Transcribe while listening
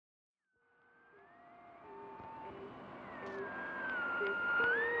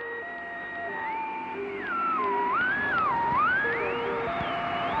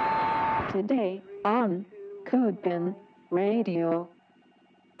today on CodePen Radio.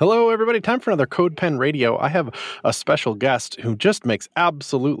 Hello, everybody. Time for another CodePen Radio. I have a special guest who just makes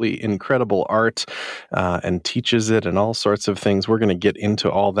absolutely incredible art and teaches it and all sorts of things. We're going to get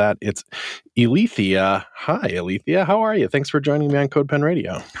into all that. It's Ilithya. Hi, Ilithya. How are you? Thanks for joining me on CodePen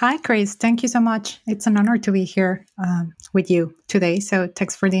Radio. Hi, Chris. Thank you so much. It's an honor to be here with you today. So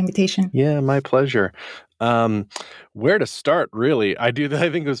thanks for the invitation. Yeah, my pleasure. Where to start, really? I think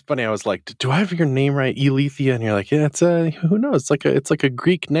it was funny. I was like, do I have your name right? Ilithya? And you're like, yeah, it's who knows? It's like a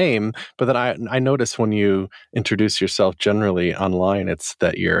Greek name. But then I noticed when you introduce yourself generally online, it's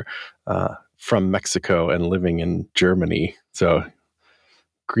that you're from Mexico and living in Germany. So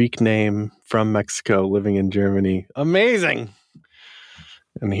Greek name, from Mexico, living in Germany. Amazing.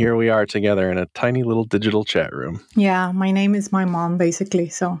 And here we are together in a tiny little digital chat room. Yeah, my name is my mom, basically.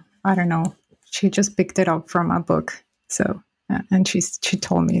 So I don't know. She just picked it up from a book. So, and she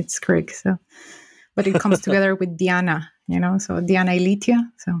told me it's Greek. So, but it comes together with Diana, so Diana Ilithya.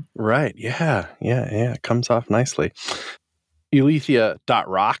 So, right. Yeah. It comes off nicely.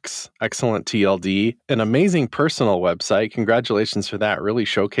 Ilithya.rocks, excellent TLD, an amazing personal website. Congratulations for that. Really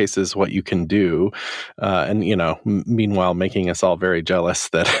showcases what you can do. And, meanwhile, making us all very jealous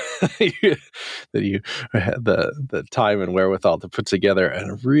that you had the time and wherewithal to put together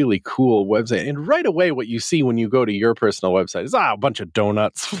a really cool website. And right away, what you see when you go to your personal website is a bunch of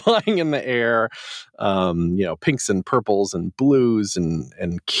donuts flying in the air, pinks and purples and blues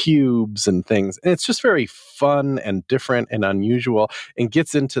and cubes and things. And it's just very fun and different and unusual, and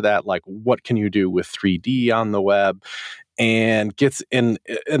gets into that, like, what can you do with 3D on the web, and gets in.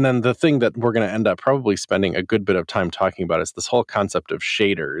 And then the thing that we're going to end up probably spending a good bit of time talking about is this whole concept of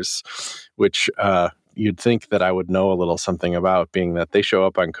shaders, which you'd think that I would know a little something about, being that they show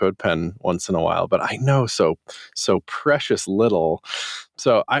up on CodePen once in a while, but I know so precious little.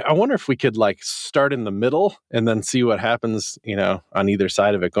 So I wonder if we could start in the middle and then see what happens, on either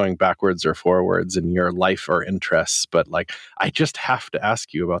side of it, going backwards or forwards in your life or interests. But I just have to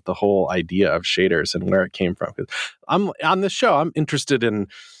ask you about the whole idea of shaders and where it came from. 'Cause I'm on this show, I'm interested in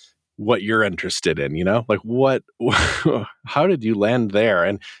what you're interested in, how did you land there?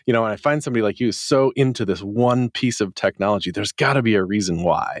 And, when I find somebody like you so into this one piece of technology, there's got to be a reason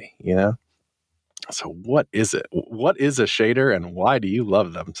why, So what is it? What is a shader, and why do you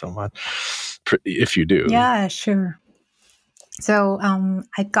love them so much, if you do? Yeah, sure. So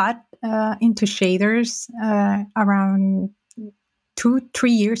I got into shaders around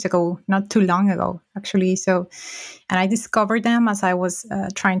 2-3 years ago, not too long ago, actually. So, and I discovered them as I was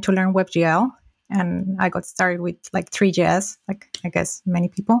trying to learn WebGL, and I got started with 3JS, I guess many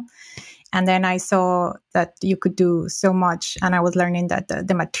people. And then I saw that you could do so much, and I was learning that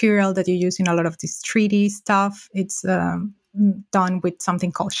the material that you use in a lot of this 3D stuff, it's done with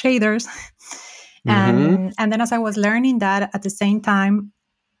something called shaders. And then as I was learning that, at the same time,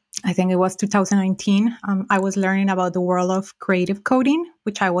 I think it was 2019, I was learning about the world of creative coding,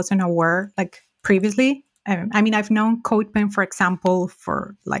 which I wasn't aware previously. I've known CodePen, for example,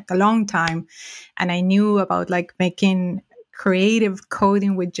 for a long time, and I knew about making creative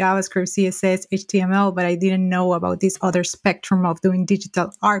coding with JavaScript, CSS, HTML, but I didn't know about this other spectrum of doing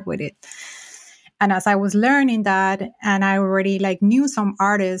digital art with it. And as I was learning that, and I already knew some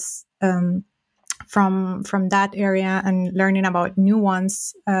artists from that area and learning about new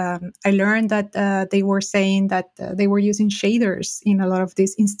ones, I learned that they were saying that they were using shaders in a lot of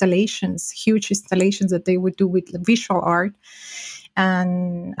these installations, huge installations that they would do with visual art.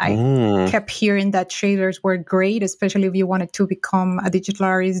 And I kept hearing that shaders were great, especially if you wanted to become a digital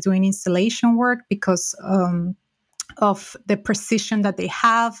artist doing installation work, because of the precision that they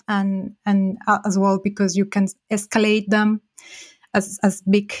have, and as well because you can escalate them as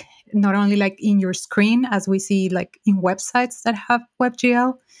big, not only in your screen as we see in websites that have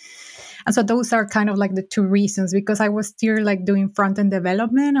WebGL. And so those are kind of the two reasons, because I was still doing front-end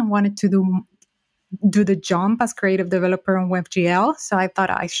development and wanted to do the jump as creative developer on WebGL. So I thought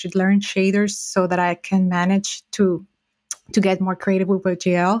I should learn shaders so that I can manage to get more creative with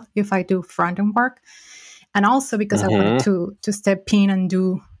WebGL if I do front-end work. And also because I wanted to step in and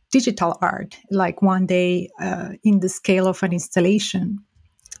do digital art, one day in the scale of an installation,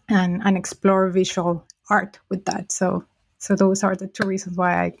 and explore visual art with that. So those are the two reasons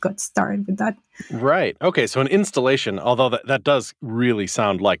why I got started with that. Right. Okay. So an installation, although that does really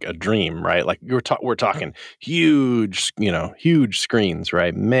sound like a dream, right? We're talking huge, huge screens,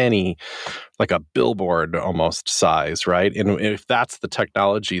 right? Many, like a billboard almost size, right? And if that's the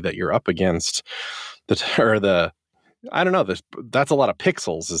technology that you're up against, the I don't know. That's a lot of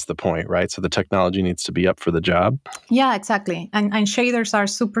pixels is the point, right? So the technology needs to be up for the job. Yeah, exactly. And shaders are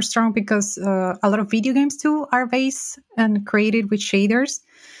super strong because a lot of video games too are based and created with shaders.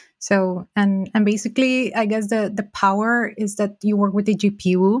 So, and basically, I guess the power is that you work with the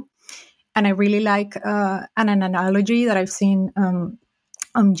GPU. And I really like an analogy that I've seen on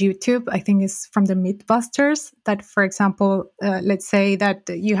YouTube. I think it's from the Mythbusters. That, for example, let's say that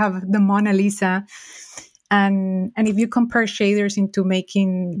you have the Mona Lisa, and if you compare shaders into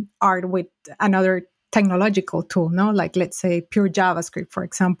making art with another technological tool, no, like let's say pure JavaScript, for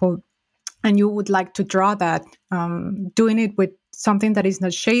example, and you would like to draw that, doing it with something that is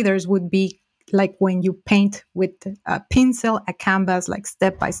not shaders would be like when you paint with a pencil, a canvas, like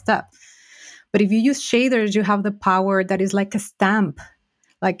step by step. But if you use shaders, you have the power that is like a stamp,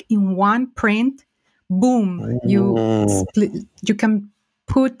 like in one print, boom, you can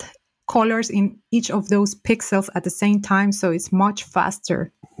put colors in each of those pixels at the same time, so it's much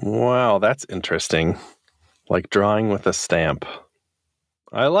faster. Wow, that's interesting. Like drawing with a stamp.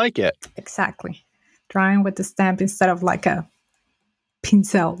 I like it. Exactly. Drawing with the stamp instead of like a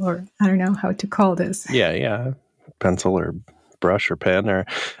pencil, or I don't know how to call this. Yeah. Pencil or brush or pen or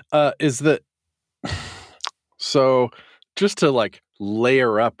is that so just to like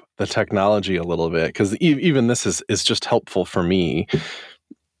layer up the technology a little bit, because even this is just helpful for me.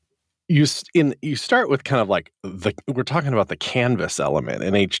 You start with kind of like we're talking about the canvas element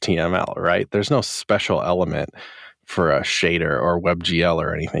in HTML, right? There's no special element for a shader or WebGL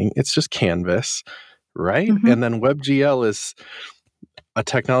or anything. It's just canvas, right? Mm-hmm. And then WebGL is a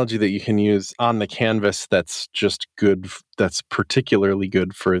technology that you can use on the canvas that's just good, that's particularly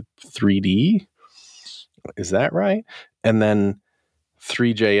good for 3D. Is that right? And then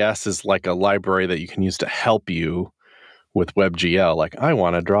 3JS is like a library that you can use to help you with WebGL. Like, I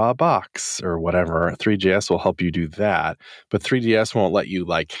want to draw a box or whatever. 3JS will help you do that. But 3JS won't let you,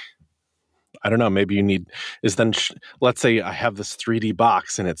 like, I don't know, maybe you need, let's say I have this 3D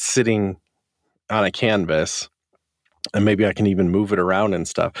box and it's sitting on a canvas, and maybe I can even move it around and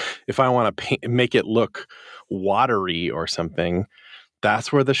stuff. If I want to make it look watery or something,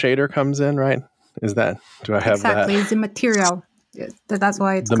 that's where the shader comes in, right? Do I have exactly. that? It's the material. That's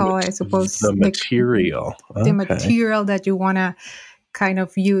why it's called, I suppose, the material. The material that you want to kind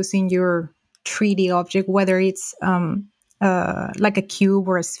of use in your 3D object, whether it's like a cube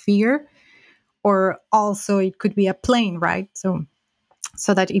or a sphere, or also it could be a plane, right? So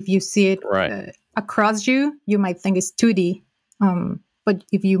that if you see it right. Across you might think it's 2D, but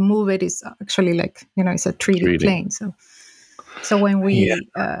if you move it, it's actually like, it's a 3D plane. So when we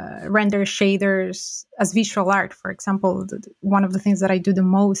render shaders as visual art, for example, one of the things that I do the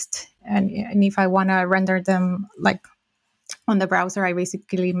most, and if I want to render them like on the browser, I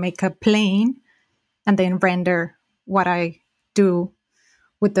basically make a plane and then render what I do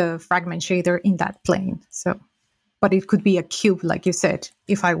with the fragment shader in that plane. So, but it could be a cube, like you said,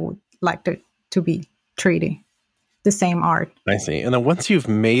 if I would like it to be 3D, the same art. I see. And then once you've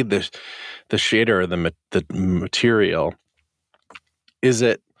made the shader or the material, is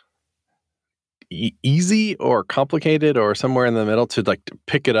it easy or complicated or somewhere in the middle to like to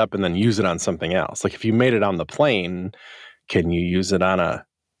pick it up and then use it on something else? Like if you made it on the plane, can you use it on a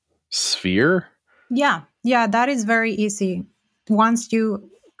sphere? Yeah, that is very easy. Once you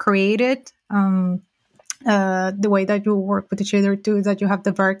create it, the way that you work with the shader too is that you have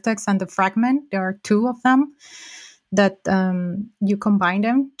the vertex and the fragment. There are two of them that you combine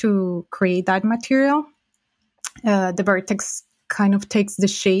them to create that material. The vertex kind of takes the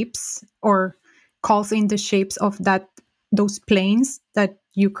shapes or calls in the shapes of those planes that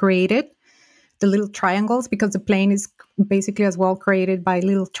you created, the little triangles, because the plane is basically as well created by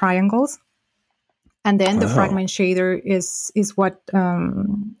little triangles. And then the fragment shader is what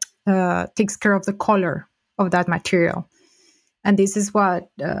takes care of the color of that material. And this is what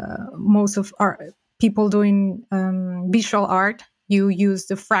most of our people doing visual art, you use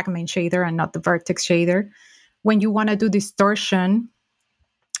the fragment shader and not the vertex shader. When you want to do distortion,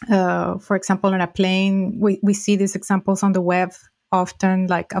 for example, on a plane, we see these examples on the web often,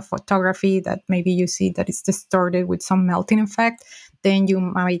 like a photography that maybe you see that is distorted with some melting effect. Then you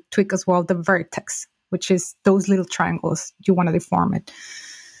might tweak as well the vertex, which is those little triangles. You want to deform it.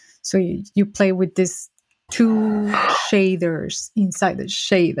 So you play with these two shaders inside the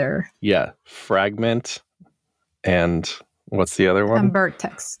shader. Yeah, fragment and what's the other one? And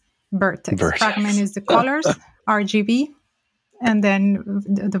vertex. Fragment is the colors, RGB. And then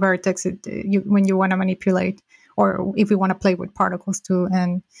the vertex, when you want to manipulate, or if you want to play with particles too.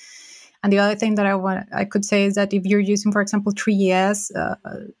 And the other thing that I could say is that if you're using, for example, 3ds,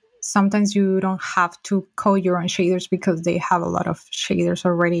 sometimes you don't have to code your own shaders because they have a lot of shaders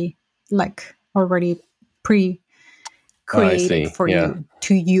already I see. pre-created for you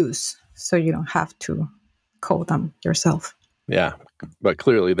to use. So you don't have to code them yourself. Yeah. But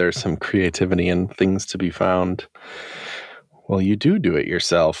clearly there's some creativity and things to be found. Well, you do it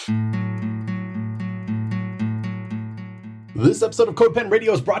yourself. This episode of CodePen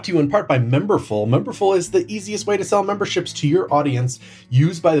Radio is brought to you in part by Memberful. Memberful is the easiest way to sell memberships to your audience,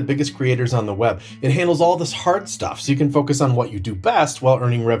 used by the biggest creators on the web. It handles all this hard stuff, so you can focus on what you do best while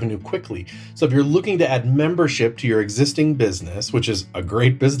earning revenue quickly. So if you're looking to add membership to your existing business, which is a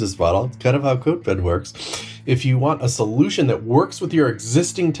great business model, it's kind of how CodePen works. If you want a solution that works with your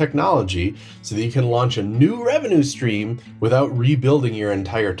existing technology so that you can launch a new revenue stream without rebuilding your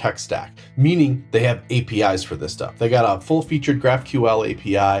entire tech stack, meaning they have APIs for this stuff. They got a full-featured GraphQL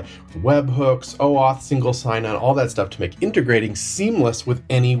API, webhooks, OAuth, single sign-on, all that stuff to make integrating seamless with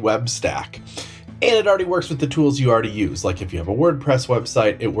any web stack. And it already works with the tools you already use. Like if you have a WordPress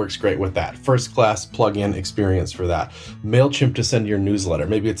website, it works great with that. First-class plugin experience for that. MailChimp to send your newsletter.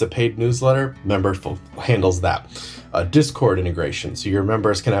 Maybe it's a paid newsletter. Memberful handles that. Discord integration, so your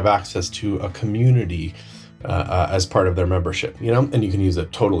members can have access to a community as part of their membership, and you can use a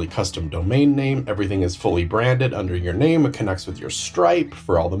totally custom domain name. Everything is fully branded under your name. It connects with your Stripe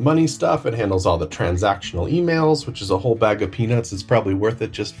for all the money stuff. It handles all the transactional emails, which is a whole bag of peanuts. It's probably worth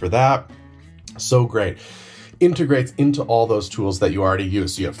it just for that. So great. Integrates into all those tools that you already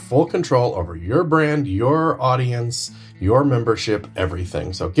use. So you have full control over your brand, your audience, your membership,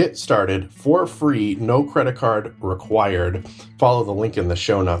 everything. So get started for free, no credit card required. Follow the link in the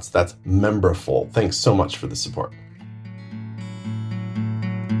show notes. That's Memberful. Thanks so much for the support.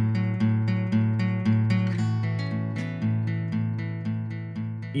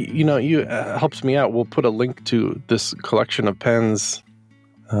 You helped me out. We'll put a link to this collection of pens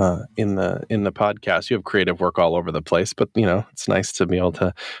in the podcast. You have creative work all over the place, but it's nice to be able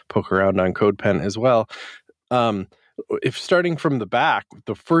to poke around on CodePen as well. If starting from the back,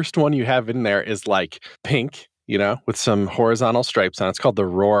 the first one you have in there is like pink, with some horizontal stripes on it. It's called the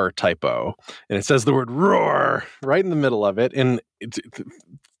roar typo, and it says the word roar right in the middle of it. And it's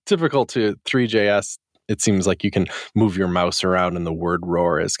typical to 3JS. It seems like you can move your mouse around and the word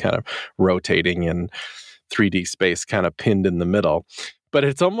roar is kind of rotating in 3D space, kind of pinned in the middle. But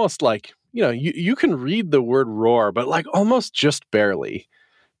it's almost like, you can read the word roar, but like almost just barely,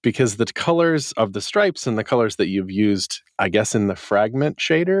 because the colors of the stripes and the colors that you've used, I guess, in the fragment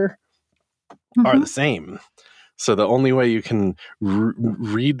shader are the same. So the only way you can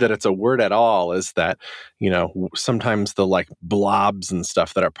read that it's a word at all is that, sometimes the like blobs and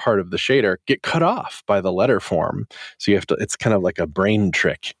stuff that are part of the shader get cut off by the letter form. So you have to, it's kind of like a brain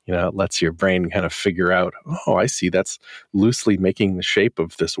trick, it lets your brain kind of figure out, oh, I see, that's loosely making the shape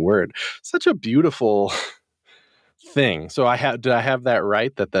of this word. Such a beautiful thing. So did I have that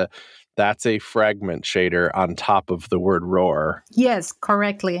right? That's a fragment shader on top of the word roar. Yes,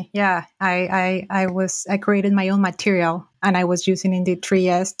 correctly. Yeah, I created my own material, and I was using Indeed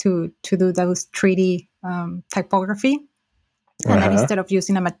 3S to do those 3D typography. And then instead of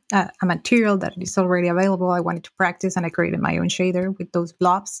using a material that is already available, I wanted to practice, and I created my own shader with those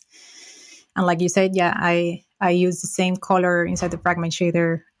blobs. And like you said, yeah, I use the same color inside the fragment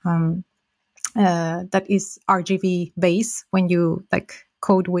shader that is RGB base. When you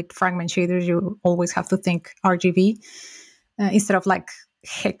code with fragment shaders, you always have to think RGB instead of like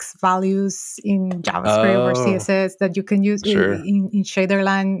hex values in JavaScript or CSS that you can use in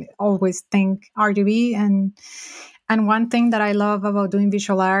Shaderland. Always think RGB. And one thing that I love about doing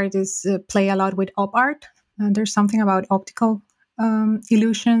visual art is play a lot with op art. There's something about optical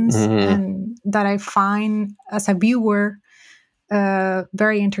illusions and that I find as a viewer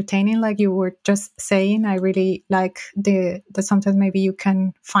very entertaining. Like you were just saying, I really like that sometimes maybe you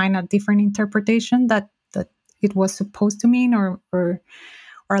can find a different interpretation that it was supposed to mean, or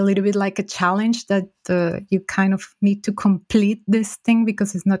a little bit like a challenge that you kind of need to complete this thing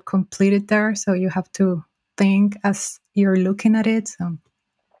because it's not completed there. So you have to think as you're looking at it.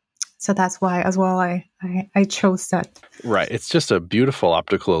 So that's why as well I chose that. Right. It's just a beautiful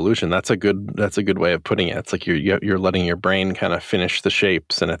optical illusion. That's a good way of putting it. It's like you're letting your brain kind of finish the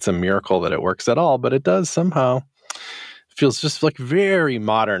shapes, and it's a miracle that it works at all, but it does somehow. Feels just like very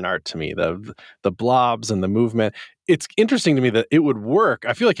modern art to me. The blobs and the movement. It's interesting to me that it would work.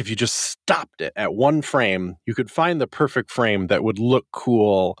 I feel like if you just stopped it at one frame, you could find the perfect frame that would look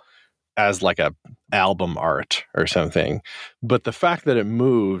cool as like a album art or something. But the fact that it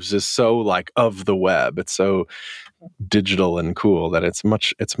moves is so like of the web. It's so digital and cool that it's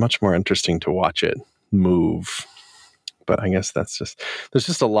much more interesting to watch it move. But I guess there's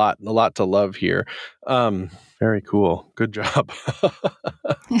just a lot to love here. Very cool. Good job.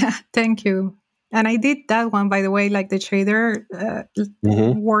 Yeah, thank you. And I did that one, by the way, like the shader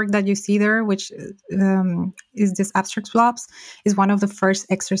work that you see there, which is this abstract blobs, is one of the first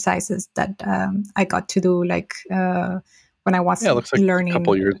exercises that I got to do, like when I was Yeah, it looks like a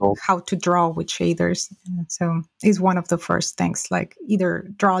couple learning years old. how to draw with shaders. So it's one of the first things, like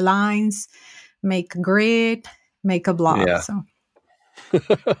either draw lines, make a grid, make a blob. Yeah. So.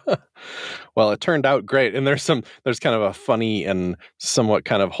 Well, it turned out great. And there's kind of a funny and somewhat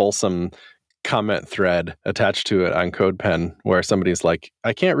kind of wholesome comment thread attached to it on CodePen where somebody's like,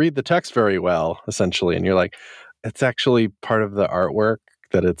 I can't read the text very well, essentially. And you're like, it's actually part of the artwork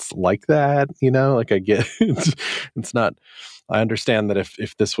that it's like that, like I get it's not, I understand that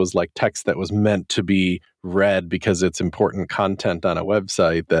if this was like text that was meant to be read because it's important content on a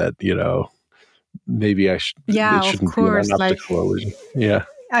website that, maybe it shouldn't be an optical illusion. Yeah.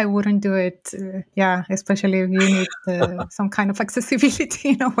 I wouldn't do it. Especially if you need some kind of accessibility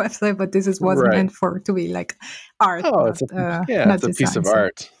in a website. But this was meant to be like art. Oh, not, it's a piece of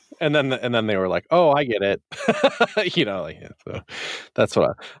art. And then they were like, "Oh, I get it." So that's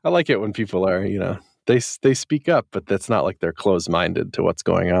what I like it when people are, they speak up, but that's not like they're closed-minded to what's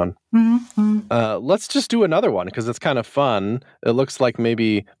going on. Mm-hmm. Let's just do another one because it's kind of fun. It looks like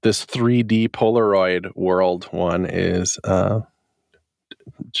maybe this 3D Polaroid world one is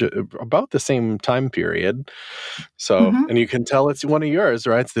about the same time period. So, and you can tell it's one of yours,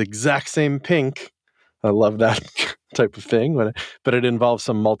 right? It's the exact same pink. I love that type of thing, but it involves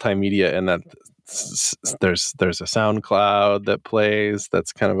some multimedia, and that there's a sound cloud that plays.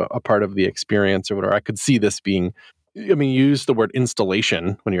 That's kind of a part of the experience or whatever. I could see this being, you used the word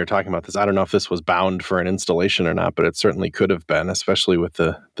installation when you were talking about this. I don't know if this was bound for an installation or not, but it certainly could have been, especially with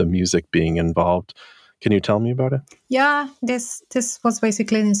the music being involved. Can you tell me about it? Yeah, this was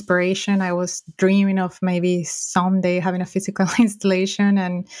basically an inspiration. I was dreaming of maybe someday having a physical installation,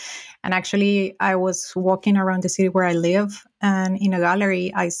 and actually I was walking around the city where I live, and in a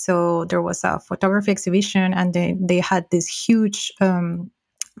gallery I saw there was a photography exhibition, and they had these huge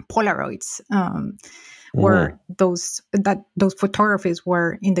Polaroids where those photographies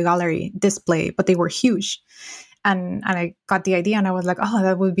were in the gallery display, but they were huge. And I got the idea, and I was like, oh,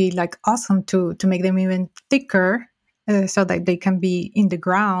 that would be like awesome to make them even thicker so that they can be in the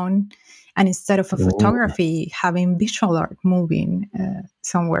ground. And instead of a photography, having visual art moving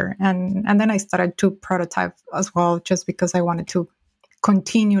somewhere. And then I started to prototype as well, just because I wanted to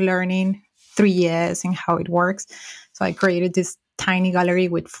continue learning 3S and how it works. So I created this tiny gallery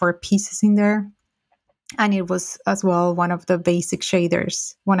with 4 pieces in there. And it was as well one of the basic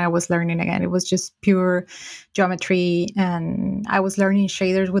shaders when I was learning again. It was just pure geometry. And I was learning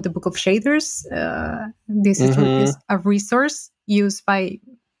shaders with the Book of Shaders. This is a resource used by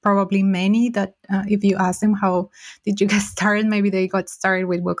probably many that if you ask them, how did you get started? Maybe they got started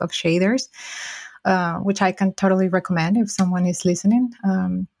with Book of Shaders, which I can totally recommend if someone is listening.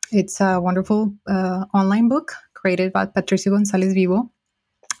 It's a wonderful online book created by Patricio González Vivo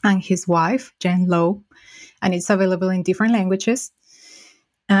and his wife, Jen Lowe, and it's available in different languages.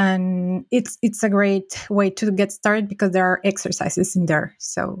 And it's a great way to get started because there are exercises in there.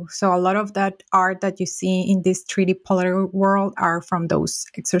 So a lot of that art that you see in this 3D Polaroid world are from those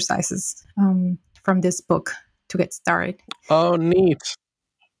exercises from this book to get started. Oh, neat.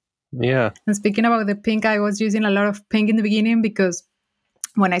 Yeah. And speaking about the pink, I was using a lot of pink in the beginning because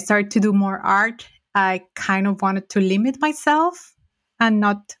when I started to do more art, I kind of wanted to limit myself and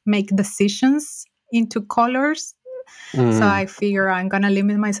not make decisions into colors. So I figure I'm going to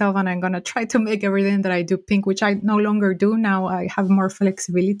limit myself and I'm going to try to make everything that I do pink, which I no longer do. Now I have more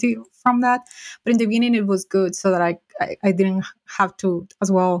flexibility from that. But in the beginning, it was good so that I didn't have to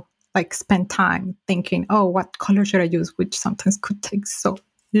as well like spend time thinking, oh, what color should I use? Which sometimes could take so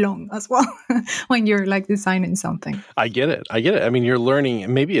long as well when you're like designing something. I get it. I mean, you're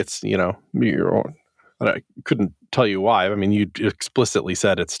learning. Maybe it's, your own. I couldn't tell you why. I mean, you explicitly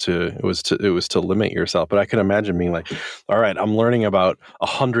said it was to limit yourself. But I can imagine being like, all right, I'm learning about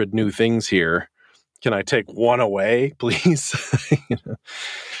 100 new things here. Can I take one away, please?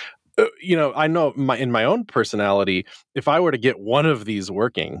 I know in my own personality, if I were to get one of these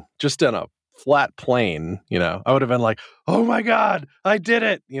working just in a flat plane, I would have been like, oh my God, I did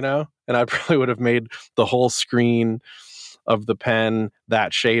it, and I probably would have made the whole screen of the pen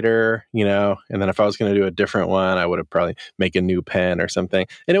that shader, and then if I was going to do a different one, I would have probably make a new pen or something,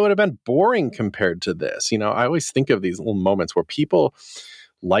 and it would have been boring compared to this. I always think of these little moments where people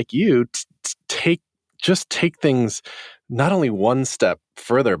like you take things not only one step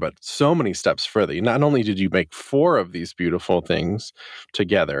further, but so many steps further. Not only did you make 4 of these beautiful things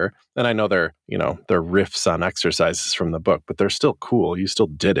together, and I know they're riffs on exercises from the book, but they're still cool. You still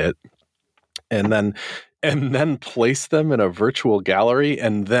did it. And then place them in a virtual gallery,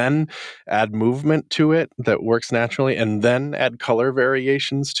 and then add movement to it that works naturally, and then add color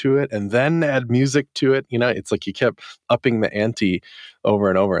variations to it, and then add music to it. It's like you kept upping the ante over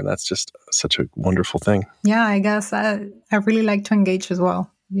and over, and that's just such a wonderful thing. Yeah, I guess I really like to engage as well.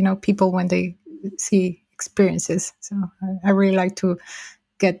 People when they see experiences. So I really like to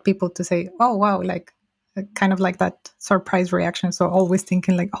get people to say, "Oh, wow!" Like kind of like that surprise reaction. So always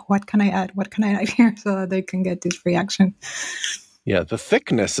thinking like, "Oh, what can I add? What can I add here?" So that they can get this reaction. Yeah, the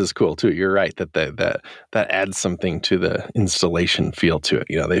thickness is cool too. You're right that adds something to the installation feel to it.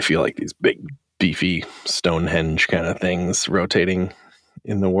 They feel like these big, beefy Stonehenge kind of things rotating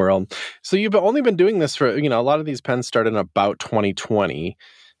in the world. So you've only been doing this for, a lot of these pens started in about 2020,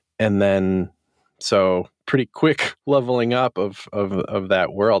 and then so pretty quick leveling up of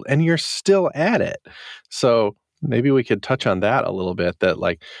that world, and you're still at it. So maybe we could touch on that a little bit, that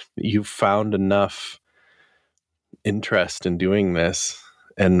like you've found enough interest in doing this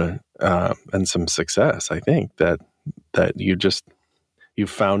and some success, I think, that you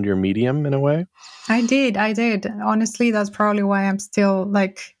found your medium in a way. I did. Honestly, that's probably why I'm still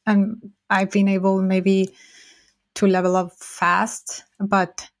like, and I've been able maybe to level up fast,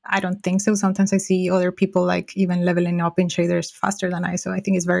 but I don't think so. Sometimes I see other people like even leveling up in shaders faster than I. So I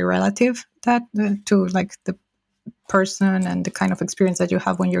think it's very relative that to like the person and the kind of experience that you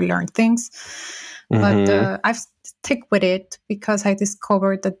have when you learn things. Mm-hmm. But I've stick with it because I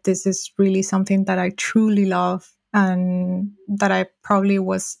discovered that this is really something that I truly love, and that I probably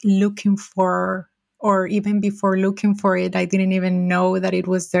was looking for, or even before looking for it, I didn't even know that it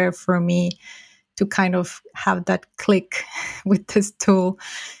was there for me to kind of have that click with this tool.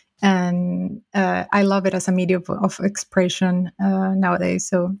 And I love it as a medium of expression nowadays.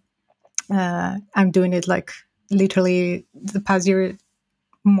 So I'm doing it like literally the past year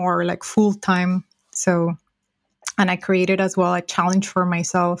more like full time. So, and I created as well a challenge for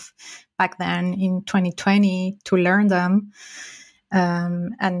myself back then in 2020 to learn them.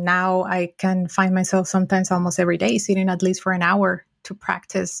 And now I can find myself sometimes almost every day sitting at least for an hour to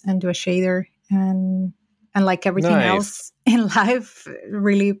practice and do a shader. And like everything else in life,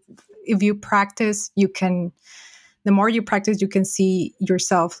 really, if you practice, the more you practice, you can see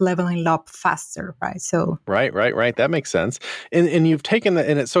yourself leveling up faster, right? So right. That makes sense. And you've taken that,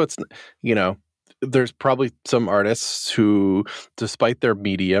 and it's there's probably some artists who, despite their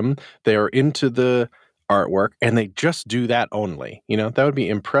medium, they are into the artwork and they just do that only. That would be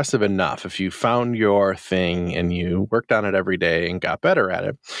impressive enough if you found your thing and you worked on it every day and got better at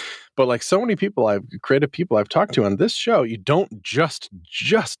it. But like so many creative people I've talked to on this show, you don't just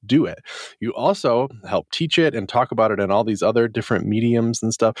do it. You also help teach it and talk about it in all these other different mediums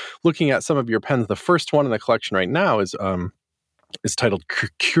and stuff. Looking at some of your pens, the first one in the collection right now is titled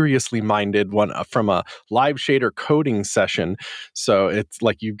Curiously Minded, one from a live shader coding session. So it's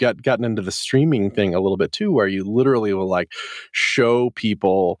like you've gotten into the streaming thing a little bit too, where you literally will like show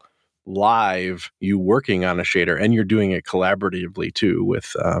people live you working on a shader, and you're doing it collaboratively too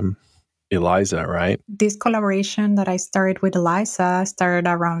with Eliza, right? This collaboration that I started with Eliza started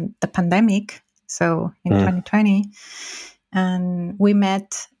around the pandemic, so in 2020. And we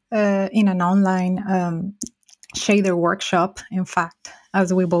met in an online shader workshop, in fact,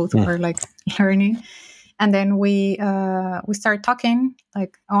 as we both were like learning. And then we started talking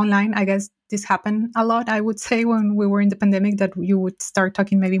like online. I guess this happened a lot, I would say, when we were in the pandemic, that you would start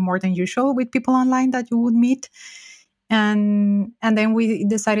talking maybe more than usual with people online that you would meet. And then we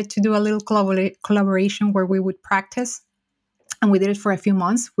decided to do a little collaboration where we would practice. And we did it for a few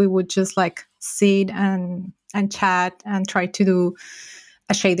months. We would just like sit and chat and try to do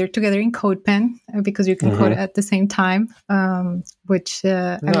a shader together in CodePen, because you can code at the same time, which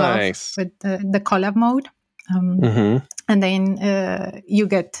I love with the collab mode. And then you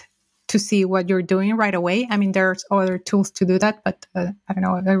get to see what you're doing right away. I mean, there's other tools to do that, but I don't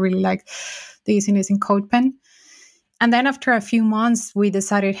know, I really like the easiness in CodePen. And then after a few months, we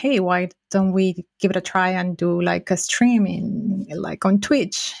decided, hey, why don't we give it a try and do like a streaming, like on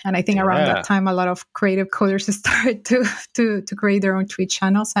Twitch? And I think around that time, a lot of creative coders started to create their own Twitch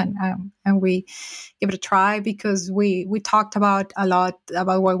channels, and we give it a try because we talked about a lot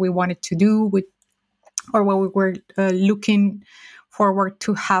about what we wanted to do or what we were looking forward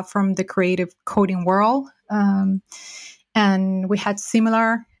to have from the creative coding world, and we had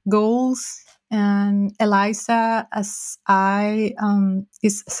similar goals. And Eliza, as I,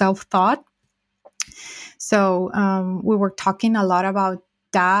 is self-taught. So we were talking a lot about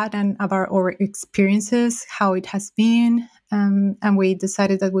that and about our experiences, how it has been. And we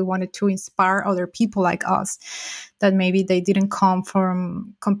decided that we wanted to inspire other people like us, that maybe they didn't come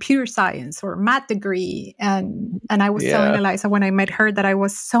from computer science or math degree. And I was telling Eliza when I met her that I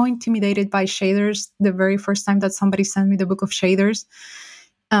was so intimidated by shaders the very first time that somebody sent me the book of shaders,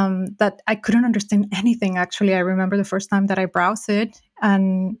 that I couldn't understand anything. Actually, I remember the first time that I browsed it,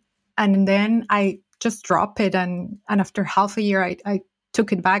 and then I just dropped it. And after half a year, I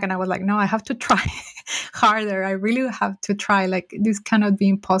took it back, and I was like, no, I have to try harder. I really have to try. Like, this cannot be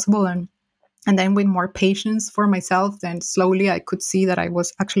impossible. And then with more patience for myself, then slowly I could see that I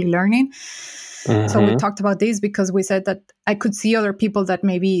was actually learning. So we talked about this because we said that I could see other people that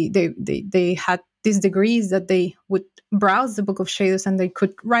maybe they had these degrees, that they would browse the book of shaders and they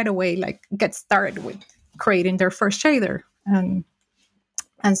could right away like get started with creating their first shader.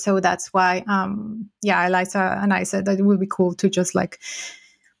 And so that's why, Eliza and I said that it would be cool to just like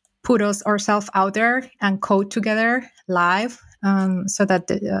put ourselves out there and code together live, so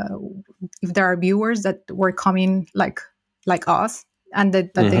that if there are viewers that were coming like us, and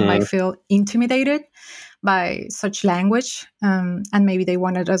that they might feel intimidated by such language, and maybe they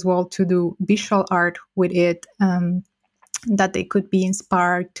wanted as well to do visual art with it, that they could be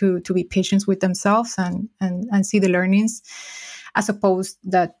inspired to be patient with themselves and see the learnings, as opposed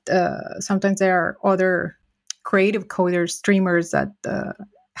that sometimes there are other creative coders, streamers that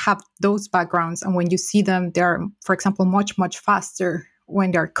have those backgrounds, and when you see them, they're, for example, much faster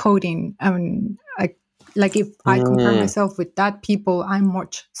when they're coding. Like if I compare myself with that people, I'm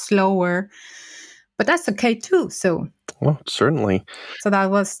much slower, but that's okay too. So, well, certainly. So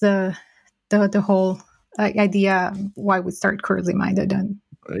that was the whole idea why we started Currently Minded,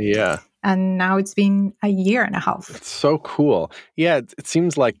 and now it's been a year and a half. It's so cool. Yeah, it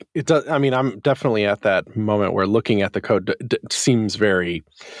seems like it does. I mean, I'm definitely at that moment where looking at the code seems very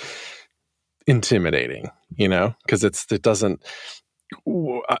intimidating, because it doesn't.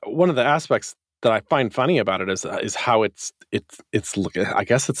 One of the aspects that I find funny about it is how it's I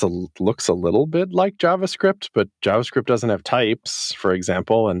guess looks a little bit like JavaScript, but JavaScript doesn't have types, for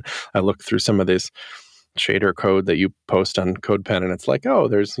example. And I look through some of this shader code that you post on CodePen, and it's like, oh,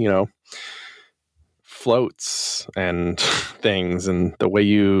 there's floats and things, and the way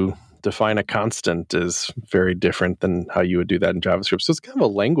you define a constant is very different than how you would do that in JavaScript. So it's kind of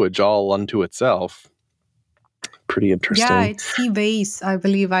a language all unto itself. Pretty interesting. Yeah, it's C base, I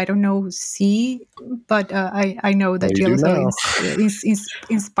believe. I don't know C, but I know that GLSL is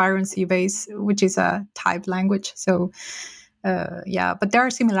inspiring C base, which is a type language. So but there are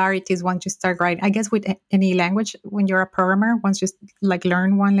similarities once you start writing. I guess with any language, when you're a programmer, once you like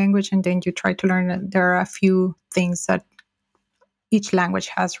learn one language and then you try to learn, there are a few things that each language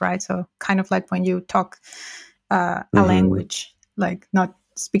has, right? So kind of like when you talk a language, like not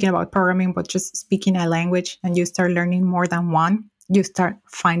speaking about programming, but just speaking a language, and you start learning more than one, you start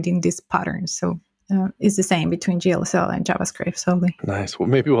finding these patterns. So it's the same between GLSL and JavaScript. Slowly. Nice. Well,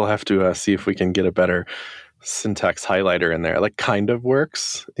 maybe we'll have to see if we can get a better syntax highlighter in there. Like, kind of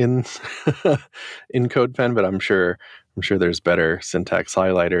works in in CodePen, but I'm sure there's better syntax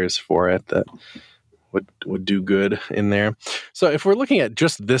highlighters for it that would do good in there. So if we're looking at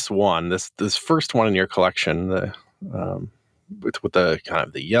just this one, this first one in your collection, the with the kind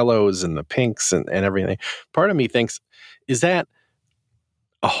of the yellows and the pinks and everything, part of me thinks, is that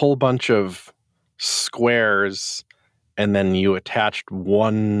a whole bunch of squares and then you attached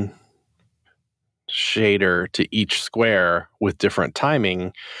one shader to each square with different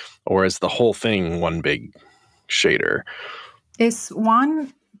timing, or is the whole thing one big shader? It's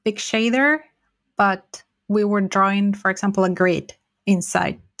one big shader, but we were drawing, for example, a grid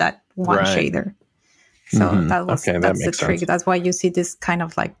inside that one shader. So that's the trick. Sense. That's why you see this kind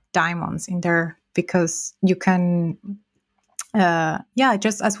of like diamonds in there, because you can,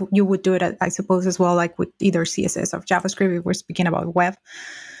 just as you would do it, I suppose, as well, like with either CSS or JavaScript, if we're speaking about web,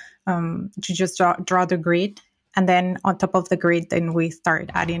 to just draw the grid. And then on top of the grid, then we start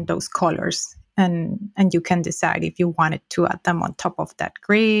adding those colors. And you can decide if you wanted to add them on top of that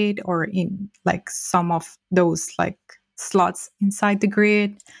grid or in like some of those like slots inside the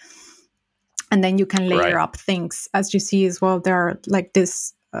grid. And then you can layer up things. As you see as well, there are like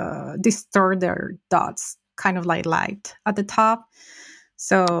this distorted dots, kind of like light at the top.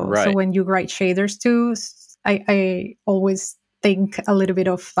 So when you write shaders too, I always think a little bit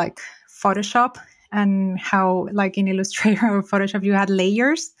of like Photoshop, and how like in Illustrator or Photoshop you had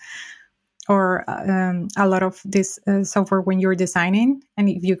layers. or a lot of this software when you're designing. And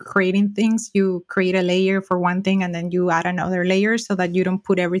if you're creating things, you create a layer for one thing and then you add another layer so that you don't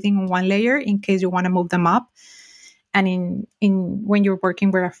put everything on one layer in case you want to move them up. And in when you're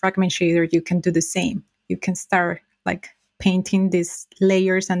working with a fragment shader, you can do the same. You can start like painting these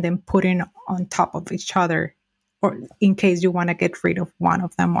layers and then putting on top of each other, or in case you want to get rid of one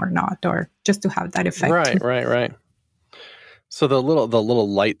of them or not, or just to have that effect. Right. So the little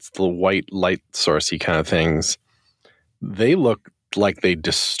lights, the white light sourcey kind of things, they look like they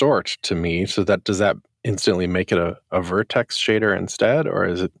distort to me. So does that instantly make it a vertex shader instead, or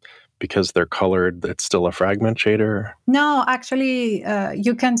is it because they're colored, it's still a fragment shader? No, actually,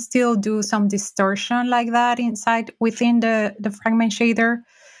 you can still do some distortion like that within the fragment shader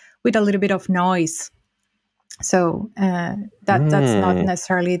with a little bit of noise. So that's not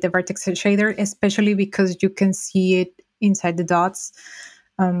necessarily the vertex shader, especially because you can see it inside the dots.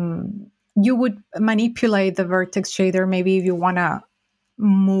 You would manipulate the vertex shader maybe if you want to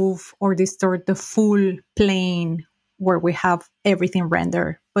move or distort the full plane where we have everything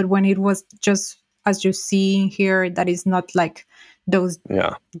rendered. But when it was just as you see here, that is not like those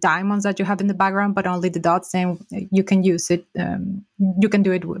diamonds that you have in the background, but only the dots, and you can use it. You can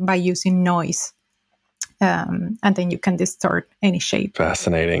do it by using noise. And then you can distort any shape.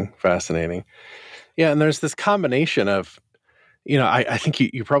 Fascinating. Yeah, and there's this combination of, I think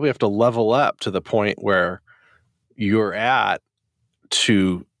you probably have to level up to the point where you're at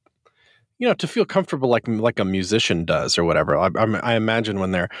to feel comfortable like a musician does or whatever. I imagine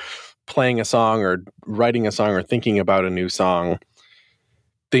when they're playing a song or writing a song or thinking about a new song,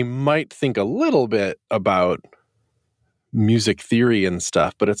 they might think a little bit about music theory and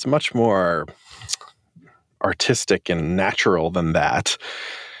stuff, but it's much more artistic and natural than that.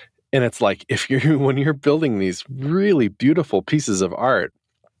 And it's like when you're building these really beautiful pieces of art,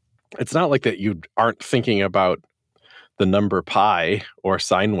 it's not like that you aren't thinking about the number pi or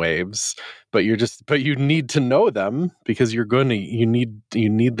sine waves, but you need to know them because you need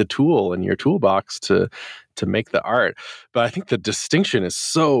the tool in your toolbox to make the art. But I think the distinction is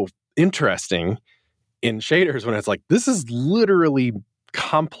so interesting in shaders when it's like, this is literally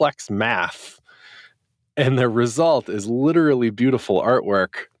complex math and the result is literally beautiful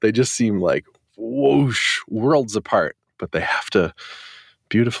artwork. They just seem like whoosh, worlds apart, but they have to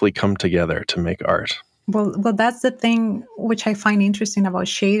beautifully come together to make art. Well, that's the thing which I find interesting about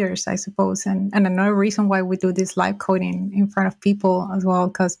shaders, I suppose. And another reason why we do this live coding in front of people as well,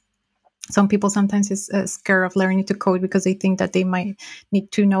 because some people sometimes is scared of learning to code because they think that they might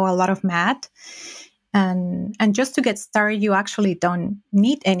need to know a lot of math. And just to get started, you actually don't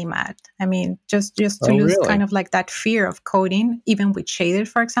need any math. I mean, just to lose really? kind of like that fear of coding, even with shaders,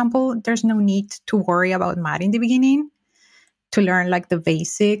 for example, there's no need to worry about math in the beginning, to learn like the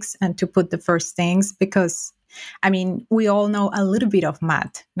basics and to put the first things, because I mean, we all know a little bit of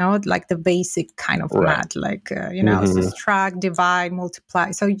math, no? Like the basic kind of math, like, subtract, divide,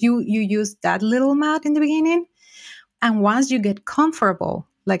 multiply. So you use that little math in the beginning. And once you get comfortable,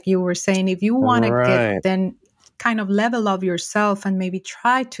 like you were saying, if you want to get then kind of level up yourself and maybe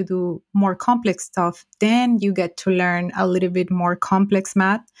try to do more complex stuff, then you get to learn a little bit more complex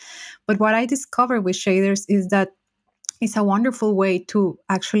math. But what I discovered with shaders is that it's a wonderful way to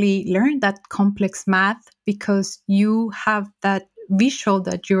actually learn that complex math because you have that visual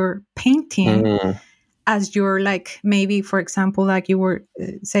that you're painting as you're like, maybe, for example, like you were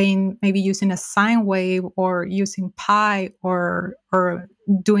saying, maybe using a sine wave or using pi or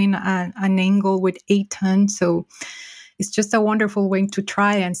doing an angle with 810. So it's just a wonderful way to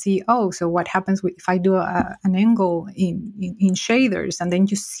try and see, so what happens if I do an angle in shaders, and then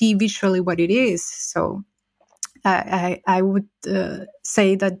you see visually what it is. So I would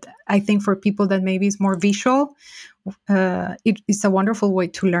say that I think for people that maybe is more visual, it is a wonderful way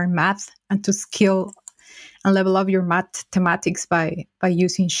to learn math and to skill and level up your mathematics by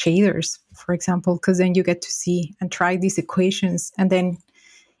using shaders, for example, because then you get to see and try these equations. And then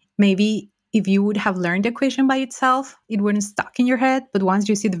maybe if you would have learned the equation by itself, it wouldn't stuck in your head. But once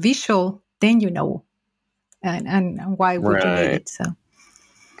you see the visual, then you know and why would you need it. So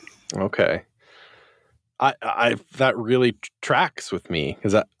okay. I that really tracks with me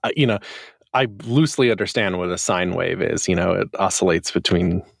because I loosely understand what a sine wave is. It oscillates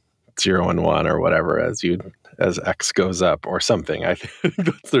between 0 and 1 or whatever as x goes up or something. I think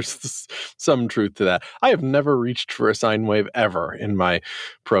there's some truth to that. I have never reached for a sine wave ever in my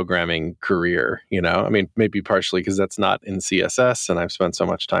programming career. I mean, maybe partially because that's not in CSS and I've spent so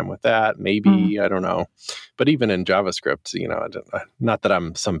much time with that. Maybe, I don't know. But even in JavaScript, not that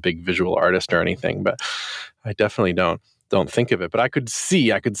I'm some big visual artist or anything, but I definitely don't. don't think of it, but I could see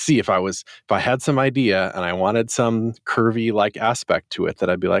if I had some idea and I wanted some curvy like aspect to it, that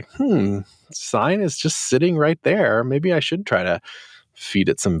I'd be like, sign is just sitting right there. Maybe I should try to feed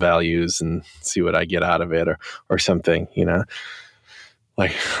it some values and see what I get out of it, or something,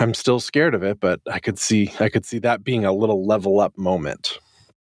 like, I'm still scared of it, but I could see that being a little level up moment.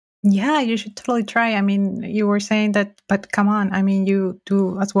 Yeah, you should totally try. I mean, you were saying that, but come on. I mean, you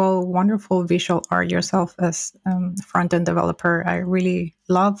do as well wonderful visual art yourself as front-end developer. I really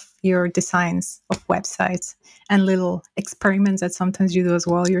love your designs of websites and little experiments that sometimes you do as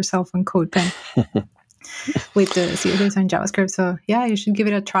well yourself on CodePen with the CSS and JavaScript. So yeah, you should give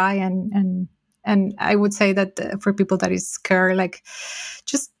it a try. And I would say that for people that is scared, like,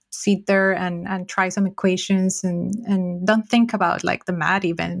 just sit there and try some equations and don't think about like the math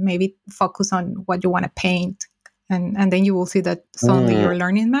even. Maybe focus on what you want to paint. And then you will see that suddenly you're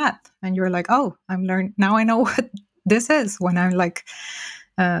learning math and you're like, oh, now I know what this is when I'm like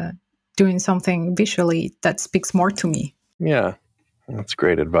doing something visually that speaks more to me. Yeah, that's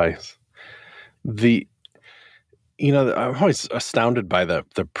great advice. I'm always astounded by the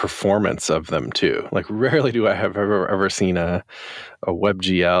performance of them too. Like, rarely do I have ever seen a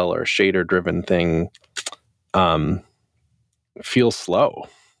WebGL or shader driven thing feel slow.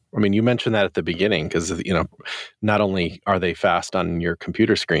 I mean, you mentioned that at the beginning because, not only are they fast on your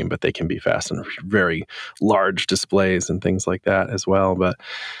computer screen, but they can be fast on very large displays and things like that as well. But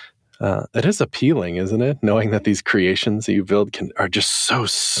it is appealing, isn't it? Knowing that these creations that you build are just so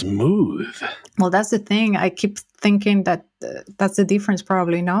smooth. Well, that's the thing. I keep thinking that that's the difference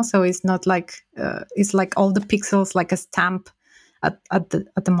probably, no? So it's not like, it's like all the pixels like a stamp at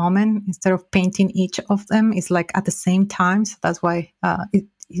the moment. Instead of painting each of them, it's like at the same time. So that's why it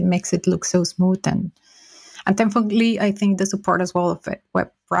makes it look so smooth. And thankfully, I think the support as well of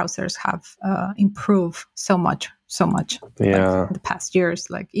web browsers have improved so much. Yeah. Like, the past years,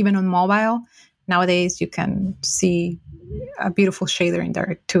 like even on mobile, nowadays you can see a beautiful shader in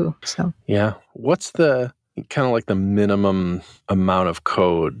there too. So yeah, what's the kind of like the minimum amount of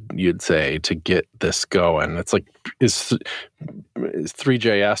code you'd say to get this going? It's like, is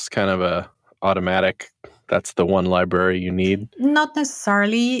 3JS kind of a automatic? That's the one library you need? Not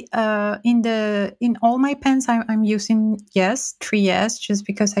necessarily. In all my pens, I'm using 3S, just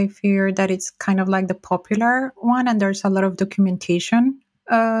because I fear that it's kind of like the popular one, and there's a lot of documentation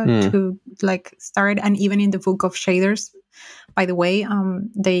to like start. And even in the book of shaders, by the way,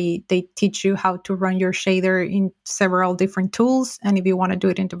 they teach you how to run your shader in several different tools. And if you want to do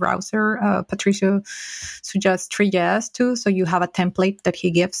it in the browser, Patricio suggests 3JS too. So you have a template that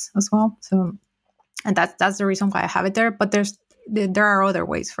he gives as well. So. And that's the reason why I have it there. But there are other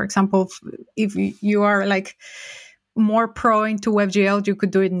ways. For example, if you are like more pro into WebGL, you could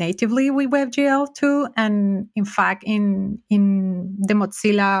do it natively with WebGL too. And in fact, in the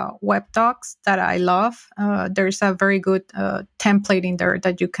Mozilla web docs that I love, there's a very good template in there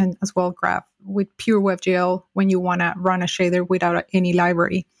that you can as well grab with pure WebGL when you want to run a shader without any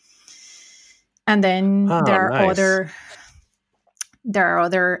library. And then there are other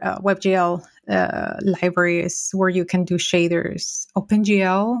WebGL libraries where you can do shaders.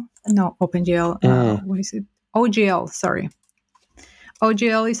 OpenGL. What is it? OGL. Sorry.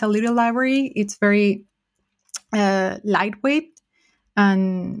 OGL is a little library. It's very lightweight,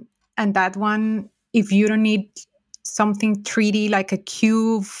 and that one, if you don't need something 3D like a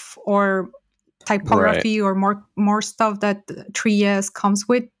cube or typography, right, or more stuff that 3S comes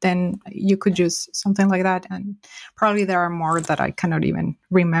with, then you could use something like that. And probably there are more that I cannot even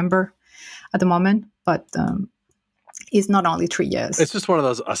remember at the moment, but it's not only 3S. It's just one of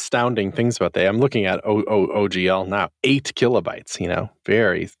those astounding things about that. I'm looking at OGL now, 8 kilobytes,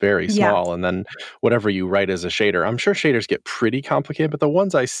 very, very small. Yeah. And then whatever you write as a shader, I'm sure shaders get pretty complicated, but the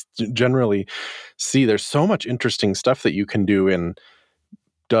ones I generally see, there's so much interesting stuff that you can do in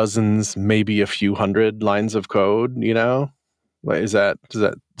dozens, maybe a few hundred lines of code, does that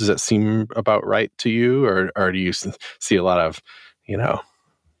seem about right to you? Or do you see a lot of,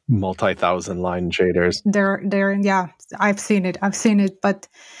 multi-thousand line shaders? Yeah, I've seen it, but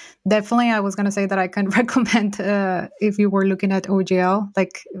definitely I was going to say that I can recommend if you were looking at OGL,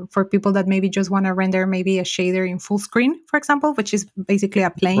 like for people that maybe just want to render maybe a shader in full screen, for example, which is basically a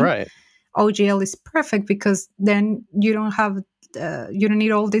plane. Right. OGL is perfect because then you don't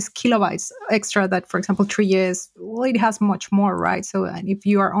need all these kilobytes extra that, for example, 3S, well, it has much more, right? So if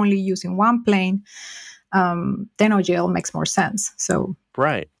you are only using one plane, then OGL makes more sense. So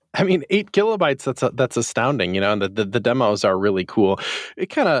right. I mean, 8 kilobytes, that's astounding, and the demos are really cool. It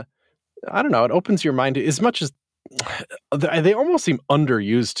kind of, I don't know, it opens your mind as much as they almost seem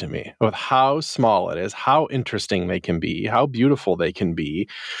underused to me with how small it is, how interesting they can be, how beautiful they can be.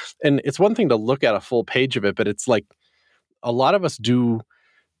 And it's one thing to look at a full page of it, but it's like a lot of us do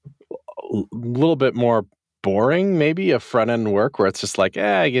a little bit more boring, maybe, of front end work where it's just like,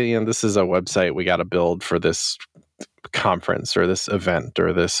 this is a website we got to build for this conference or this event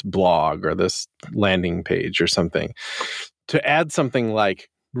or this blog or this landing page or something. To add something like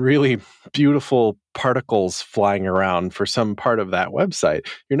really beautiful particles flying around for some part of that website,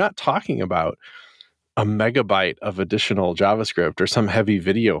 you're not talking about a megabyte of additional JavaScript or some heavy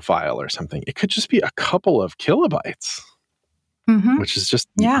video file or something. It could just be a couple of kilobytes, which is just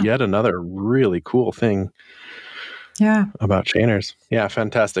yet another really cool thing. Yeah. About chainers. Yeah,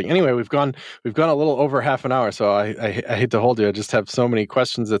 fantastic. Anyway, we've gone a little over half an hour, so I hate to hold you. I just have so many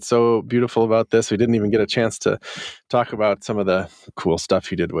questions that's so beautiful about this. We didn't even get a chance to talk about some of the cool stuff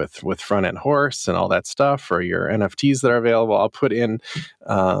you did with Front End Horse and all that stuff, or your NFTs that are available. I'll put in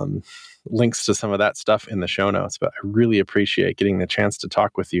links to some of that stuff in the show notes, but I really appreciate getting the chance to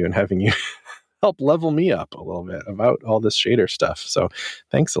talk with you and having you help level me up a little bit about all this shader stuff. So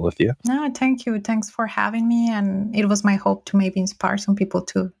thanks, Ilithya. No, thank you. Thanks for having me. And it was my hope to maybe inspire some people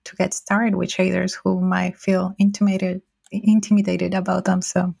to get started with shaders who might feel intimidated about them.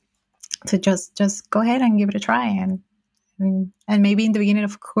 So just go ahead and give it a try. And maybe in the beginning,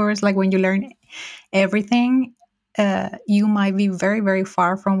 of course, like when you learn everything, you might be very, very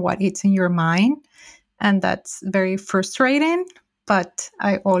far from what it's in your mind. And that's very frustrating. But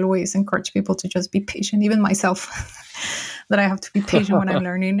I always encourage people to just be patient, even myself, that I have to be patient when I'm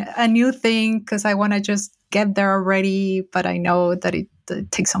learning a new thing because I want to just get there already. But I know that it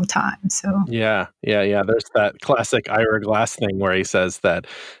takes some time. So yeah. There's that classic Ira Glass thing where he says that,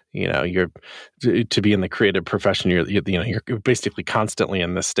 you're to be in the creative profession, you're basically constantly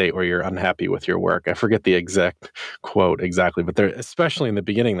in this state where you're unhappy with your work. I forget the exact quote exactly, but there, especially in the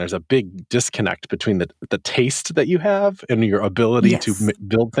beginning, there's a big disconnect between the taste that you have and your ability to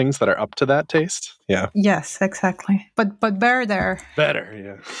build things that are up to that taste. Yeah. Yes, exactly. But better there.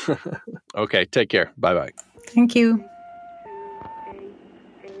 Better, yeah. Okay, take care. Bye-bye. Thank you.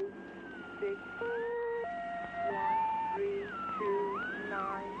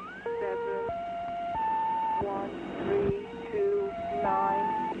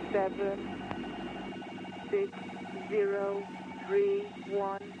 Seven, 6, 0, 3